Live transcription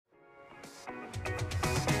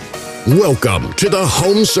Welcome to the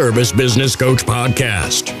Home Service Business Coach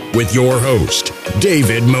Podcast with your host,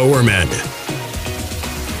 David Mowerman.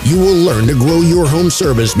 You will learn to grow your home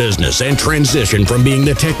service business and transition from being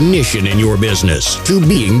the technician in your business to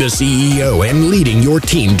being the CEO and leading your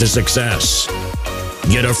team to success.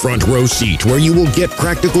 Get a front row seat where you will get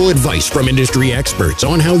practical advice from industry experts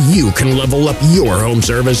on how you can level up your home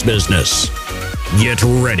service business. Get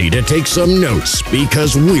ready to take some notes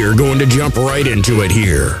because we're going to jump right into it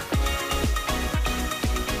here.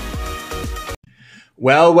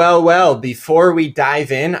 Well, before we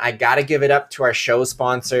dive in, I got to give it up to our show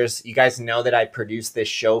sponsors. You guys know that I produce this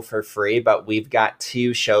show for free, but we've got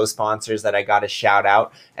two show sponsors that I got to shout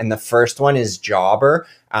out. And the first one is Jobber.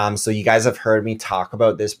 So you guys have heard me talk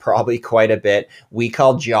about this probably quite a bit. We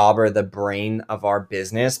call Jobber the brain of our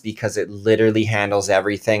business because it literally handles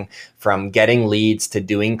everything from getting leads to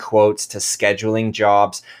doing quotes to scheduling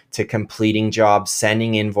jobs to completing jobs,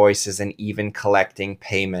 sending invoices, and even collecting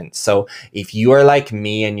payments. So if you are like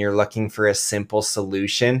me and you're looking for a simple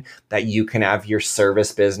solution that you can have your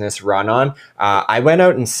service business run on, I went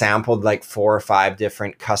out and sampled like 4 or 5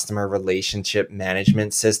 different customer relationship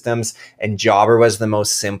management systems, and Jobber was the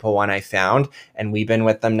most simple one I found. And we've been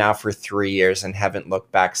with them now for 3 years and haven't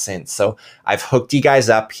looked back since. So I've hooked you guys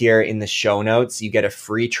up here in the show notes. You get a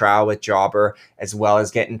free trial with Jobber as well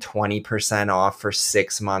as getting 20% off for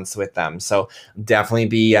 6 months with them. So definitely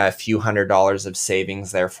be a few $100s of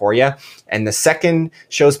savings there for you. And the second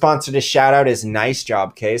show sponsor to shout out is Nice Job.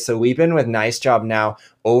 Okay. So we've been with Nice Job now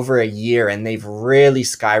over a year and they've really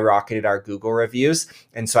skyrocketed our Google reviews.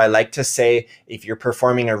 And so I like to say, if you're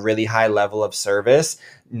performing a really high level of service,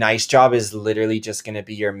 Nice Job is literally just going to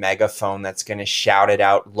be your megaphone that's going to shout it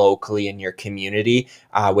out locally in your community,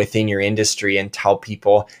 within your industry, and tell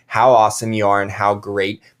people how awesome you are and how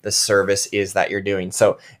great the service is that you're doing.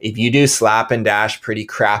 So if you do slap and dash pretty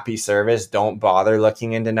crappy service, don't bother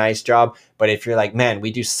looking into Nice Job. But if you're like, man, we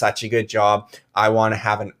do such a good job, I want to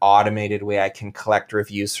have an automated way I can collect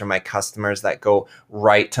reviews from my customers that go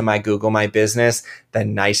right to my Google My Business,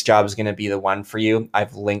 then Nice Job is going to be the one for you.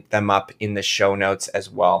 I've linked them up in the show notes as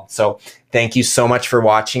well. So thank you so much for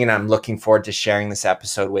watching, and I'm looking forward to sharing this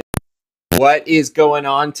episode with you. What is going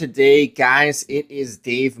on today, guys? It is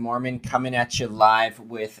Dave Mowerman coming at you live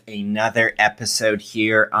with another episode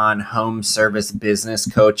here on Home Service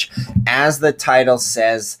Business Coach. As the title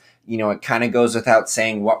says, you know, it kind of goes without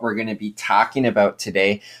saying what we're going to be talking about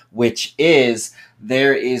today, which is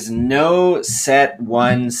there is no set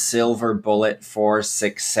one silver bullet for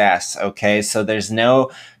success. Okay. So there's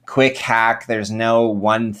no quick hack. There's no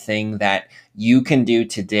one thing that you can do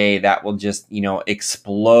today that will just, you know,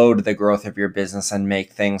 explode the growth of your business and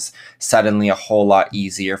make things suddenly a whole lot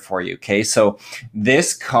easier for you. Okay. So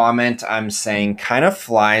this comment I'm saying kind of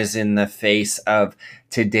flies in the face of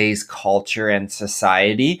today's culture and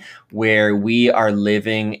society, where we are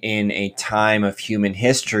living in a time of human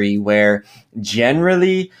history where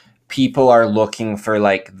generally people are looking for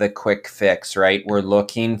like the quick fix, right? We're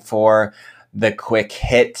looking for the quick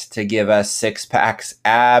hit to give us 6-packs,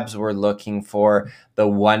 abs. We're looking for the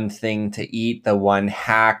one thing to eat, the one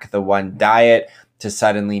hack, the one diet to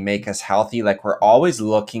suddenly make us healthy. Like, we're always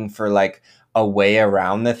looking for like a way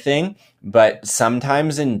around the thing. But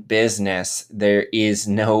sometimes in business, there is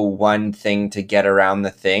no one thing to get around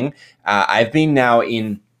the thing. I've been now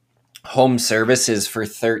in home services for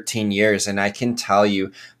 13 years, and I can tell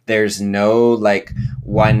you there's no like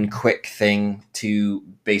one quick thing to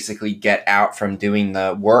basically get out from doing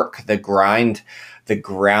the work, the grind, the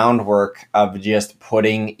groundwork of just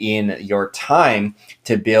putting in your time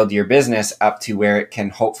to build your business up to where it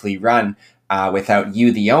can hopefully run without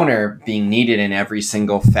you, the owner, being needed in every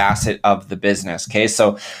single facet of the business. Okay.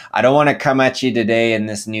 So I don't want to come at you today in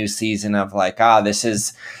this new season of like, this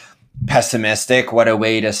is pessimistic. What a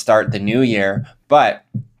way to start the new year. But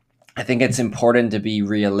I think it's important to be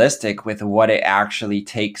realistic with what it actually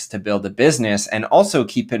takes to build a business, and also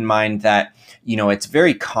keep in mind that, you know, it's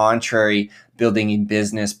very contrary building a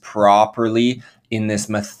business properly in this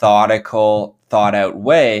methodical, thought out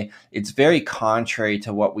way. It's very contrary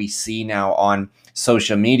to what we see now on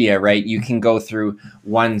social media, right? You can go through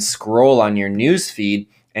one scroll on your news feed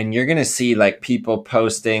and you're going to see like people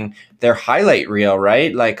posting their highlight reel,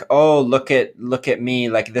 right? Like, oh, look at me.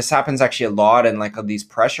 Like, this happens actually a lot in like these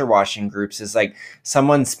pressure washing groups, is like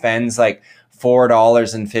someone spends like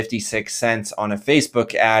 $4.56 on a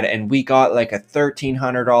Facebook ad and we got like a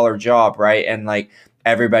 $1,300 job, right? And like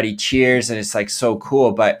everybody cheers and it's like so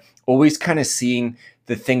cool, but always kind of seeing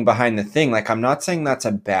the thing behind the thing. Like, I'm not saying that's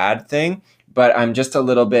a bad thing, but I'm just a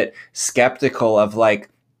little bit skeptical of like,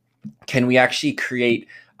 can we actually create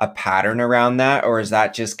a pattern around that? Or is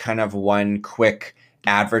that just kind of one quick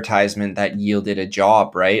advertisement that yielded a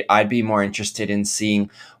job, right? I'd be more interested in seeing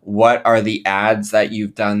what are the ads that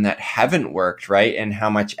you've done that haven't worked, right? And how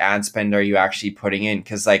much ad spend are you actually putting in?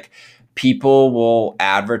 Because like people will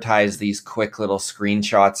advertise these quick little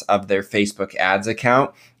screenshots of their Facebook ads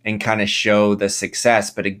account and kind of show the success.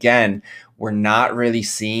 But again, we're not really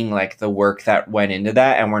seeing like the work that went into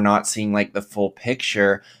that. And we're not seeing like the full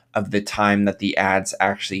picture of the time that the ads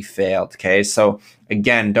actually failed. Okay. So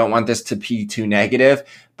again, don't want this to be too negative,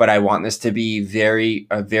 but I want this to be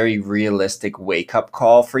a very realistic wake up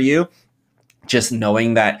call for you. Just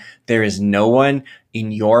knowing that there is no one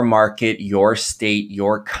in your market, your state,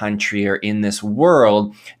 your country, or in this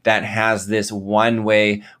world that has this one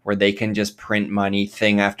way where they can just print money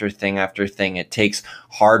thing after thing after thing. It takes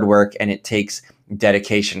hard work and it takes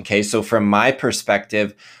dedication. Okay. So from my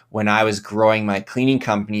perspective, when I was growing my cleaning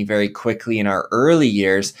company very quickly in our early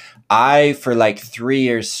years, I, for like 3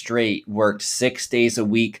 years straight, worked 6 days a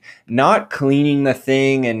week, not cleaning the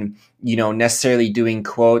thing and, necessarily doing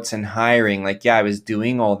quotes and hiring. Like, yeah, I was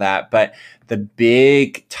doing all that, but the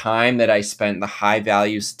big time that I spent, the high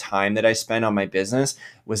values time that I spent on my business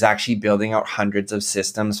was actually building out hundreds of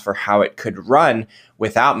systems for how it could run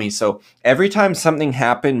without me. So every time something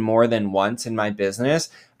happened more than once in my business,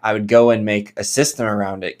 I would go and make a system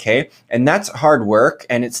around it. Okay. And that's hard work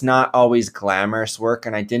and it's not always glamorous work.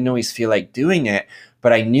 And I didn't always feel like doing it,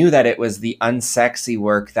 but I knew that it was the unsexy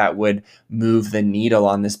work that would move the needle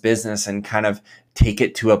on this business and kind of take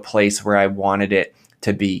it to a place where I wanted it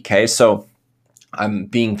to be. Okay. So I'm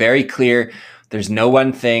being very clear. There's no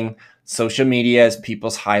one thing. Social media is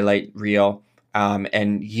people's highlight reel.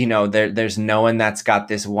 There's no one that's got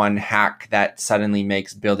this one hack that suddenly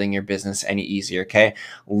makes building your business any easier. Okay.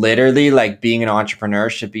 Literally, like being an entrepreneur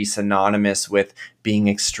should be synonymous with being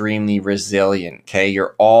extremely resilient. Okay.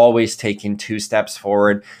 You're always taking 2 steps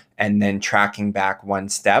forward and then tracking back 1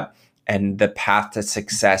 step. And the path to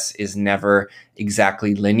success is never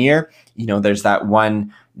exactly linear. There's that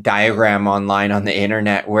one diagram online on the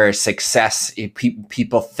internet where success,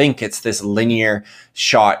 people think it's this linear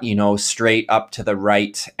shot, straight up to the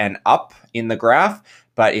right and up in the graph,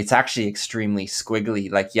 but it's actually extremely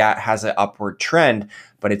squiggly. Like, yeah, it has an upward trend,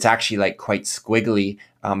 but it's actually like quite squiggly,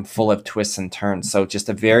 full of twists and turns. So just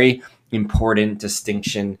a very important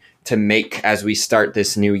distinction to make as we start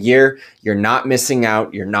this new year. You're not missing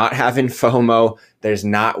out. You're not having FOMO. There's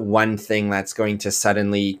not one thing that's going to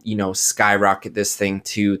suddenly, skyrocket this thing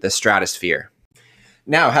to the stratosphere.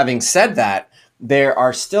 Now, having said that, there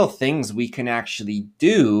are still things we can actually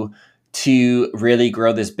do to really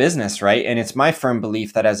grow this business, right? And it's my firm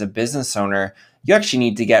belief that as a business owner, you actually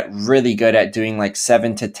need to get really good at doing like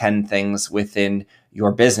 7 to 10 things within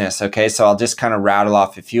your business. Okay. So I'll just kind of rattle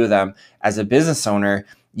off a few of them. As a business owner,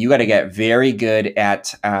 you got to get very good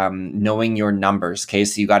at knowing your numbers. Okay.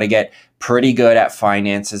 So you got to get pretty good at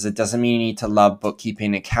finances. It doesn't mean you need to love bookkeeping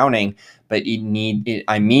and accounting, but you need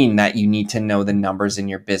to know the numbers in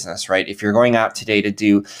your business, right? If you're going out today to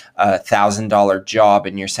do a $1,000 job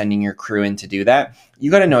and you're sending your crew in to do that, you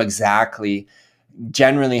got to know exactly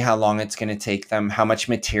generally how long it's going to take them, how much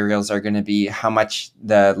materials are going to be, how much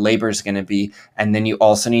the labor is going to be. And then you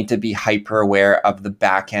also need to be hyper aware of the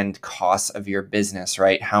back end costs of your business,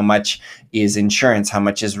 right? How much is insurance? How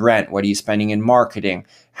much is rent? What are you spending in marketing?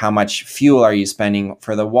 How much fuel are you spending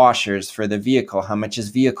for the washers, for the vehicle? How much is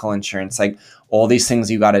vehicle insurance? Like all these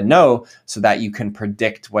things you got to know so that you can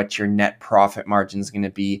predict what your net profit margin is going to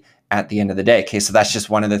be at the end of the day. Okay. So that's just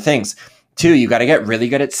one of the things. 2, you got to get really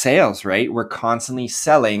good at sales, right? We're constantly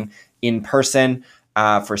selling in person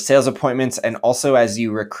for sales appointments. And also as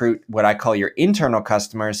you recruit what I call your internal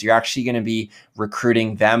customers, you're actually going to be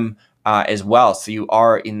recruiting them as well. So you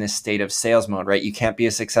are in this state of sales mode, right? You can't be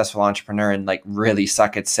a successful entrepreneur and like really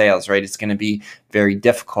suck at sales, right? It's going to be very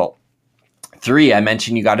difficult. 3, I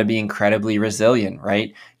mentioned you got to be incredibly resilient,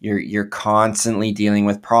 right? You're constantly dealing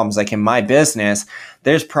with problems. Like in my business,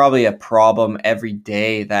 there's probably a problem every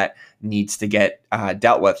day that needs to get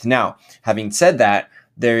dealt with. Now, having said that,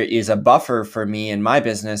 there is a buffer for me in my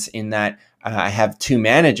business in that I have 2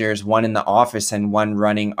 managers, one in the office and one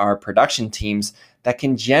running our production teams that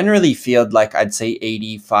can generally field like I'd say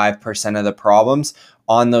 85% of the problems.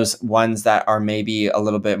 On those ones that are maybe a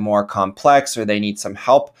little bit more complex or they need some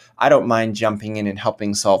help, I don't mind jumping in and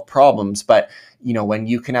helping solve problems. But when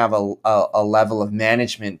you can have a level of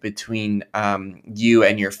management between you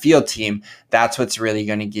and your field team, that's what's really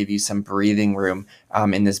going to give you some breathing room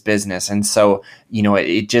in this business. And so,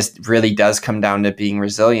 it just really does come down to being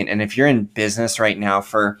resilient. And if you're in business right now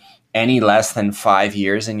for any less than 5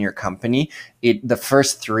 years in your company, the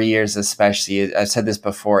first 3 years especially, I've said this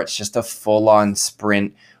before, it's just a full-on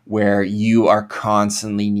sprint where you are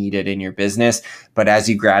constantly needed in your business. But as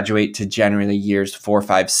you graduate to generally years 4,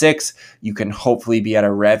 5, 6, you can hopefully be at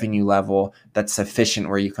a revenue level that's sufficient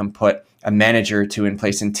where you can put a manager or two in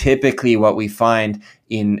place. And typically what we find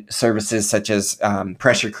in services such as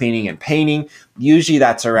pressure cleaning and painting, usually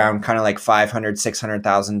that's around kind of like $500,000,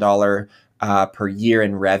 $600,000 per year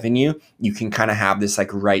in revenue. You can kind of have this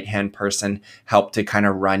like right-hand person help to kind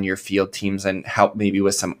of run your field teams and help maybe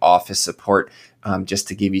with some office support, just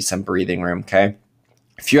to give you some breathing room. Okay.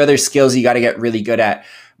 A few other skills you got to get really good at.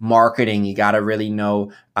 Marketing, you got to really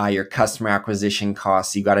know your customer acquisition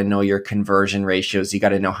costs. You got to know your conversion ratios. You got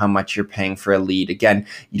to know how much you're paying for a lead. Again,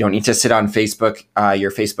 you don't need to sit on Facebook, your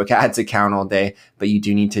Facebook ads account all day, but you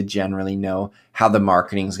do need to generally know how the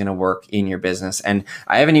marketing is going to work in your business. And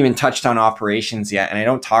I haven't even touched on operations yet, and I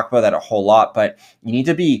don't talk about that a whole lot, but you need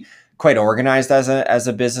to be quite organized as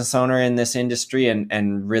a business owner in this industry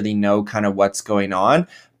and really know kind of what's going on.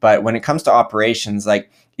 But when it comes to operations, like,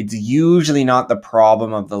 it's usually not the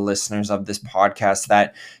problem of the listeners of this podcast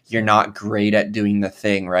that you're not great at doing the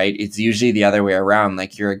thing, right? It's usually the other way around.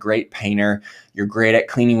 Like, you're a great painter, you're great at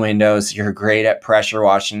cleaning windows, you're great at pressure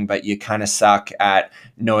washing, but you kind of suck at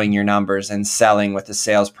knowing your numbers and selling with the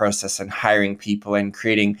sales process and hiring people and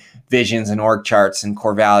creating visions and org charts and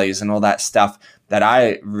core values and all that stuff that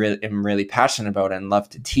I am really passionate about and love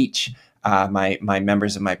to teach. My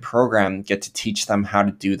members of my program get to teach them how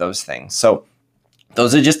to do those things. So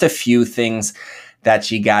those are just a few things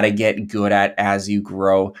that you got to get good at as you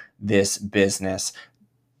grow this business.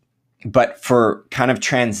 But for kind of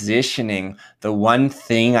transitioning, the one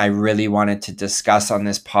thing I really wanted to discuss on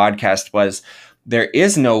this podcast was there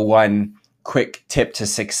is no one quick tip to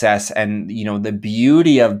success. And, you know, the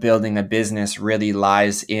beauty of building a business really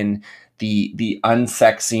lies in the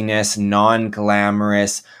unsexiness,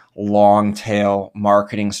 non-glamorous, long tail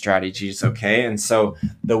marketing strategies. Okay. And so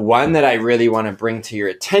the one that I really want to bring to your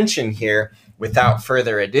attention here without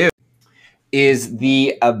further ado is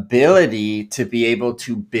the ability to be able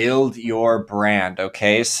to build your brand.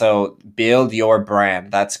 Okay. So build your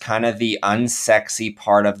brand. That's kind of the unsexy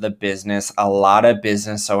part of the business. A lot of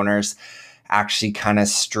business owners actually kind of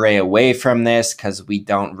stray away from this because we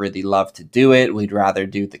don't really love to do it. We'd rather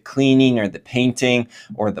do the cleaning or the painting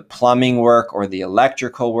or the plumbing work or the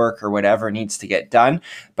electrical work or whatever needs to get done.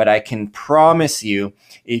 But I can promise you,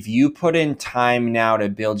 if you put in time now to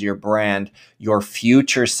build your brand, your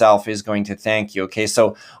future self is going to thank you. Okay,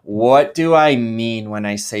 so what do I mean when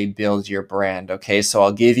I say build your brand? Okay, so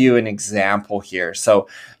I'll give you an example here. So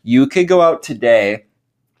you could go out today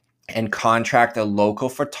and contract a local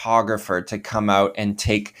photographer to come out and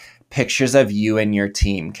take pictures of you and your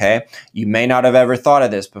team. Okay. You may not have ever thought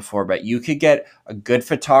of this before, but you could get a good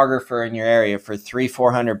photographer in your area for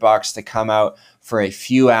 $300-$400 to come out for a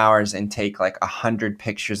few hours and take like 100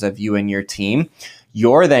 pictures of you and your team.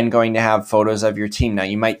 You're then going to have photos of your team. Now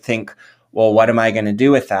you might think, well, what am I going to do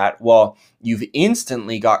with that? Well, you've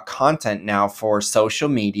instantly got content now for social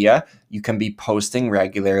media. You can be posting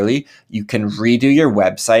regularly. You can redo your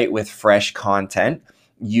website with fresh content.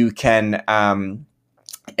 You can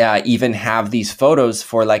even have these photos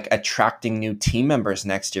for like attracting new team members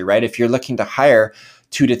next year, right? If you're looking to hire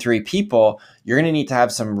 2 to 3 people, you're going to need to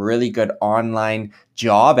have some really good online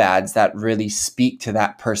job ads that really speak to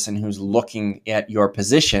that person who's looking at your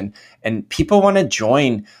position. And people want to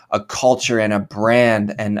join a culture and a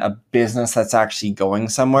brand and a business that's actually going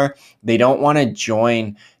somewhere. They don't want to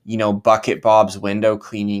join, you know, Bucket Bob's window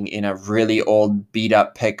cleaning in a really old beat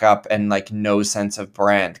up pickup and like no sense of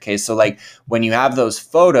brand. Okay. So like when you have those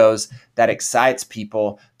photos, that excites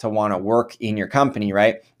people to want to work in your company,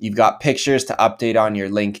 right? You've got pictures to update on your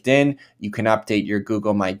LinkedIn. You can update your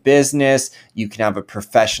Google My Business. You can have a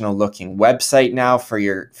professional looking website now for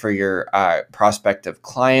your prospective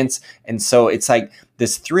clients. And so it's like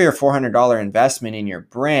this $300 or $400 investment in your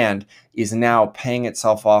brand is now paying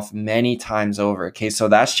itself off many times over. Okay. So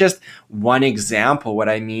that's just one example, what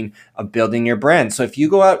I mean of building your brand. So if you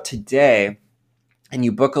go out today and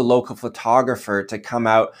you book a local photographer to come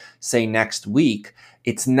out, say next week,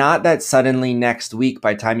 it's not that suddenly next week,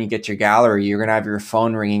 by the time you get your gallery, you're going to have your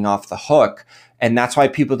phone ringing off the hook. And that's why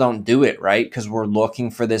people don't do it, right? Because we're looking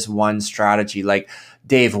for this one strategy. Like,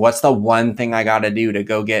 Dave, what's the one thing I got to do to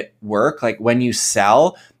go get work? Like when you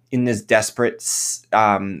sell in this desperate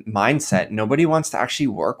mindset, nobody wants to actually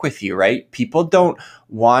work with you, right? People don't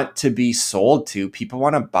want to be sold to. People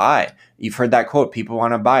want to buy. You've heard that quote, people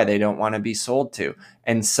want to buy. They don't want to be sold to.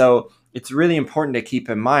 And so it's really important to keep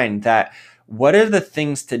in mind that what are the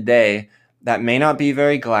things today that may not be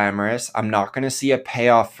very glamorous. I'm not going to see a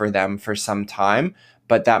payoff for them for some time,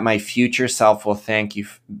 but that my future self will thank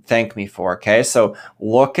me for. Okay. So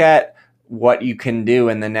look at what you can do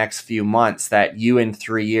in the next few months that you in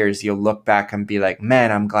 3 years, you'll look back and be like,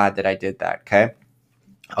 man, I'm glad that I did that. Okay.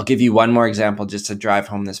 I'll give you one more example just to drive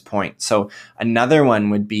home this point. So another one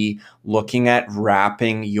would be looking at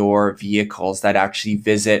wrapping your vehicles that actually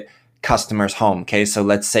visit customers' home. Okay. So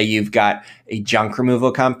let's say you've got a junk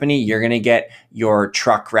removal company. You're going to get your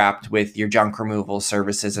truck wrapped with your junk removal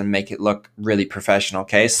services and make it look really professional.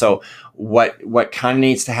 Okay. So what kind of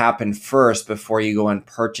needs to happen first before you go and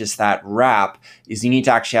purchase that wrap is you need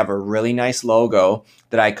to actually have a really nice logo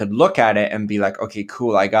that I could look at it and be like, okay,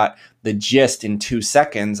 cool. I got the gist in 2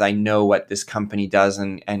 seconds. I know what this company does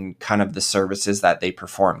and kind of the services that they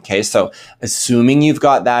perform. Okay. So assuming you've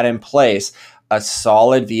got that in place, a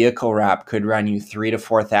solid vehicle wrap could run you $3,000 to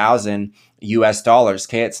 $4,000 US dollars.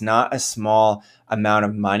 Okay. It's not a small amount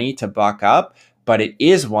of money to buck up, but it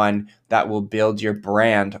is one that will build your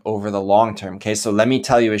brand over the long term. Okay. So let me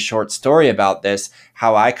tell you a short story about this,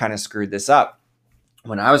 how I kind of screwed this up.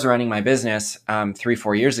 When I was running my business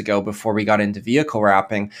 3-4 years ago, before we got into vehicle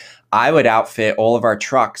wrapping, I would outfit all of our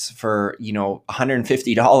trucks for,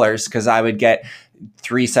 $150 because I would get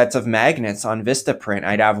 3 sets of magnets on Vistaprint.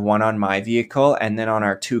 I'd have one on my vehicle, and then on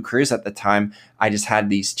our 2 crews at the time, I just had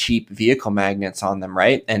these cheap vehicle magnets on them,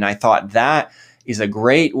 right? And I thought that is a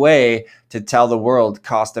great way to tell the world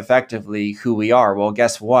cost effectively who we are. Well,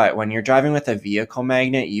 guess what? When you're driving with a vehicle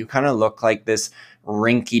magnet, you kind of look like this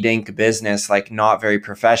rinky-dink business, like not very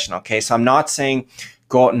professional. Okay, so I'm not saying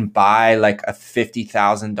go out and buy like a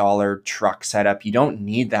 $50,000 truck setup. You don't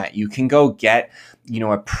need that. You can go get,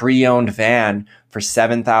 a pre-owned van for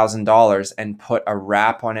 $7,000 and put a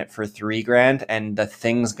wrap on it for $3,000, and the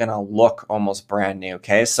thing's gonna look almost brand new.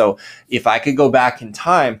 Okay, so if I could go back in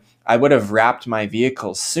time, I would have wrapped my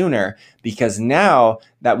vehicles sooner, because now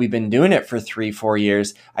that we've been doing it for 3-4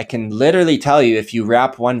 years, I can literally tell you, if you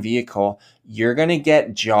wrap one vehicle, you're going to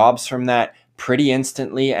get jobs from that pretty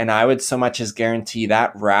instantly. And I would so much as guarantee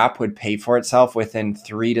that wrap would pay for itself within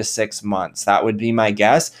 3 to 6 months. That would be my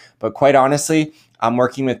guess. But quite honestly, I'm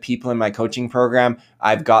working with people in my coaching program.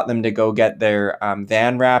 I've got them to go get their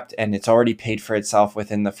van wrapped, and it's already paid for itself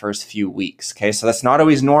within the first few weeks. Okay, so that's not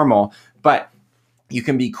always normal, but you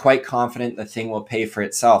can be quite confident the thing will pay for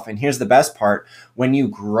itself. And here's the best part. When you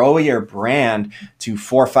grow your brand to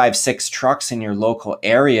 4, 5, 6 trucks in your local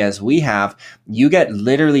area, as we have, you get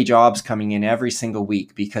literally jobs coming in every single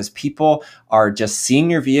week, because people are just seeing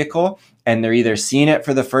your vehicle and they're either seeing it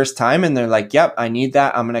for the first time and they're like, yep, I need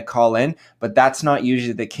that, I'm going to call in. But that's not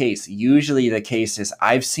usually the case. Usually the case is,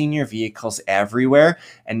 I've seen your vehicles everywhere,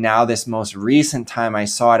 and now this most recent time I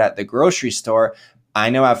saw it at the grocery store, I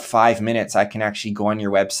now have 5 minutes. I can actually go on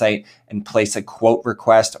your website and place a quote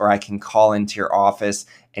request, or I can call into your office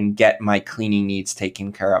and get my cleaning needs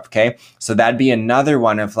taken care of. Okay. So that'd be another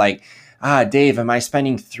one of like, Dave, am I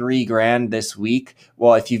spending $3,000 this week?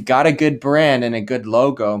 Well, if you've got a good brand and a good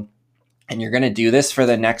logo, and you're going to do this for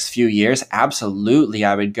the next few years, absolutely,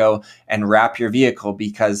 I would go and wrap your vehicle,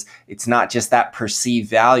 because it's not just that perceived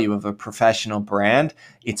value of a professional brand.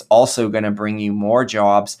 It's also going to bring you more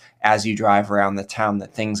jobs as you drive around the town. The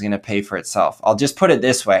thing's going to pay for itself. I'll just put it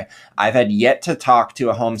this way. I've had yet to talk to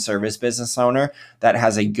a home service business owner that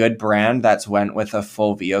has a good brand that's went with a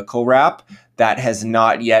full vehicle wrap that has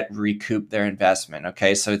not yet recouped their investment.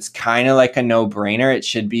 Okay, so it's kind of like a no-brainer. It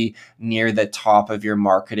should be near the top of your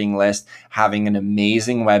marketing list, having an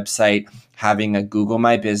amazing website, having a Google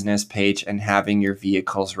My Business page, and having your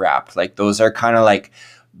vehicles wrapped. Like, those are kind of like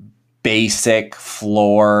basic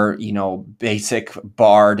floor, basic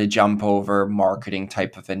bar to jump over marketing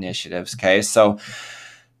type of initiatives. Okay, so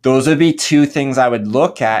those would be 2 things I would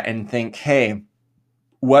look at and think, hey,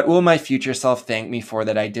 what will my future self thank me for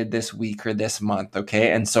that I did this week or this month?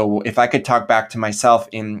 Okay. And so if I could talk back to myself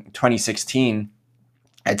in 2016,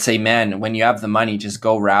 I'd say, man, when you have the money, just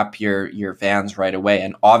go wrap your vans right away.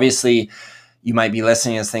 And obviously, you might be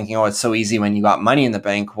listening and thinking, oh, it's so easy when you got money in the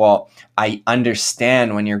bank. Well, I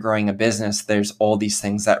understand when you're growing a business, there's all these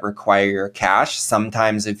things that require your cash.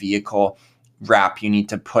 Sometimes a vehicle wrap, you need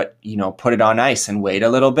to put it on ice and wait a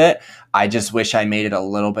little bit. I just wish I made it a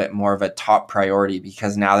little bit more of a top priority,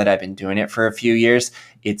 because now that I've been doing it for a few years,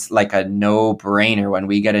 it's like a no-brainer. When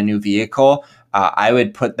we get a new vehicle, I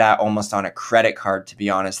would put that almost on a credit card, to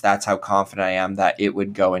be honest. That's how confident I am that it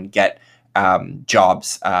would go and get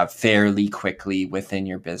jobs fairly quickly within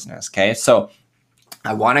your business. Okay, so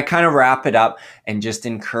I want to kind of wrap it up and just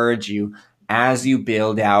encourage you. as you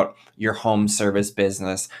build out your home service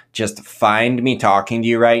business, just find me talking to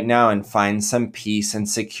you right now and find some peace and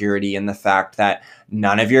security in the fact that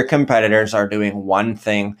none of your competitors are doing one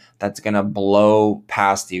thing that's going to blow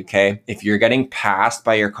past you, okay? If you're getting passed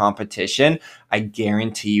by your competition, I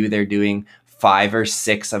guarantee you they're doing 5 or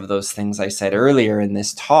 6 of those things I said earlier in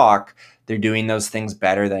this talk. They're doing those things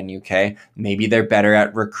better than you, okay? Maybe they're better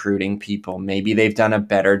at recruiting people. Maybe they've done a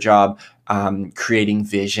better job creating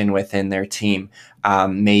vision within their team.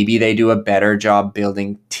 Maybe they do a better job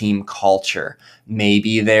building team culture.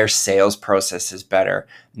 Maybe their sales process is better.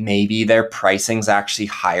 Maybe their pricing's actually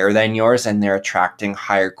higher than yours and they're attracting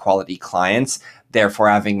higher quality clients, therefore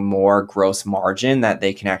having more gross margin that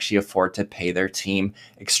they can actually afford to pay their team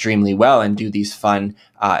extremely well and do these fun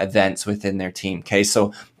events within their team. Okay,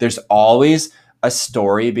 so there's always a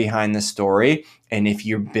story behind the story. And if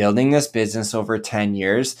you're building this business over 10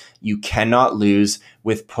 years, you cannot lose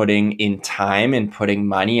with putting in time and putting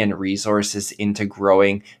money and resources into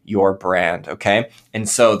growing your brand. Okay. And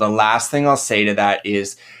so the last thing I'll say to that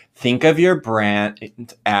is think of your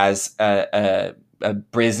brand as a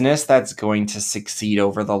business that's going to succeed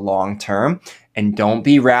over the long term. And don't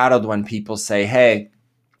be rattled when people say, hey,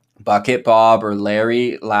 Bucket Bob or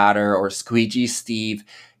Larry Ladder or Squeegee Steve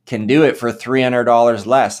can do it for $300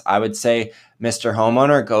 less. I would say, Mr.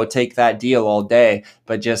 Homeowner, go take that deal all day.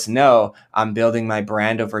 But just know I'm building my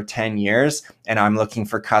brand over 10 years and I'm looking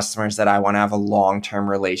for customers that I want to have a long-term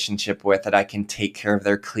relationship with, that I can take care of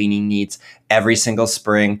their cleaning needs every single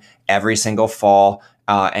spring, every single fall,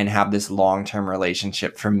 and have this long-term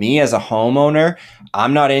relationship. For me as a homeowner,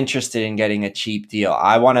 I'm not interested in getting a cheap deal.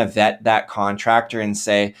 I want to vet that contractor and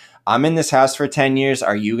say, I'm in this house for 10 years.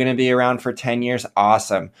 Are you going to be around for 10 years?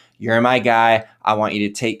 Awesome. You're my guy. I want you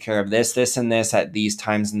to take care of this, this, and this at these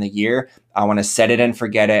times in the year. I want to set it and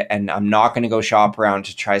forget it. And I'm not going to go shop around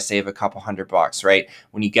to try to save a couple $100, right?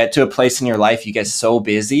 When you get to a place in your life, you get so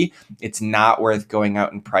busy, it's not worth going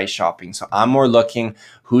out and price shopping. So I'm more looking,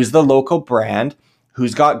 who's the local brand,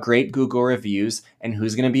 who's got great Google reviews, and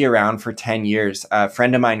who's going to be around for 10 years. A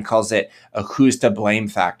friend of mine calls it a who's to blame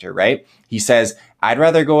factor, right? He says, I'd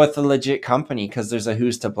rather go with a legit company because there's a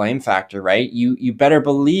who's to blame factor, right? You better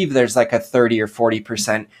believe there's like a 30 or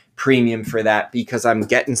 40% premium for that because I'm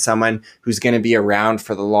getting someone who's going to be around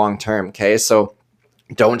for the long term, okay? So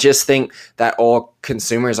don't just think that all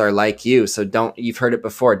consumers are like you. So you've heard it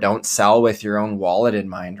before, don't sell with your own wallet in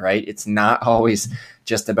mind, right? It's not always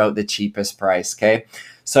just about the cheapest price, okay?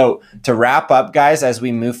 So to wrap up, guys, as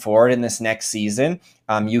we move forward in this next season,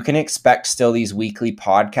 you can expect still these weekly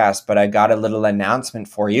podcasts, but I got a little announcement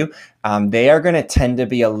for you. They are going to tend to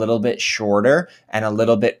be a little bit shorter and a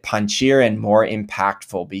little bit punchier and more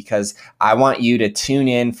impactful because I want you to tune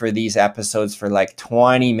in for these episodes for like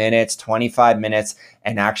 20 minutes, 25 minutes,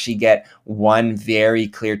 and actually get one very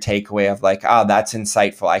clear takeaway of like, oh, that's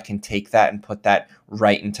insightful. I can take that and put that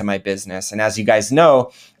right into my business. And as you guys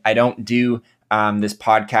know, I don't do this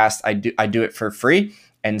podcast. I do it for free.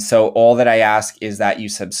 And so all that I ask is that you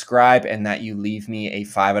subscribe and that you leave me a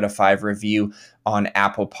 5 out of 5 review on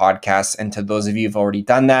Apple Podcasts. And to those of you who've already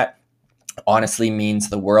done that, honestly means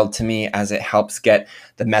the world to me as it helps get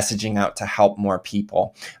the messaging out to help more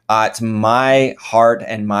people. It's my heart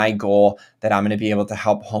and my goal that I'm going to be able to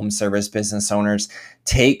help home service business owners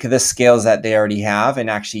take the skills that they already have and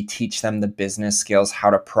actually teach them the business skills, how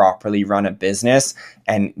to properly run a business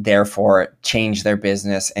and therefore change their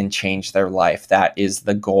business and change their life. That is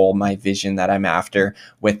the goal, my vision that I'm after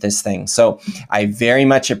with this thing. So I very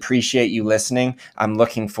much appreciate you listening. I'm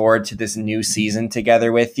looking forward to this new season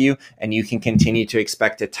together with you, and you can continue to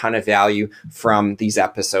expect a ton of value from these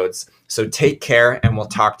episodes. So take care, and we'll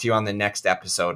talk to you on the next episode.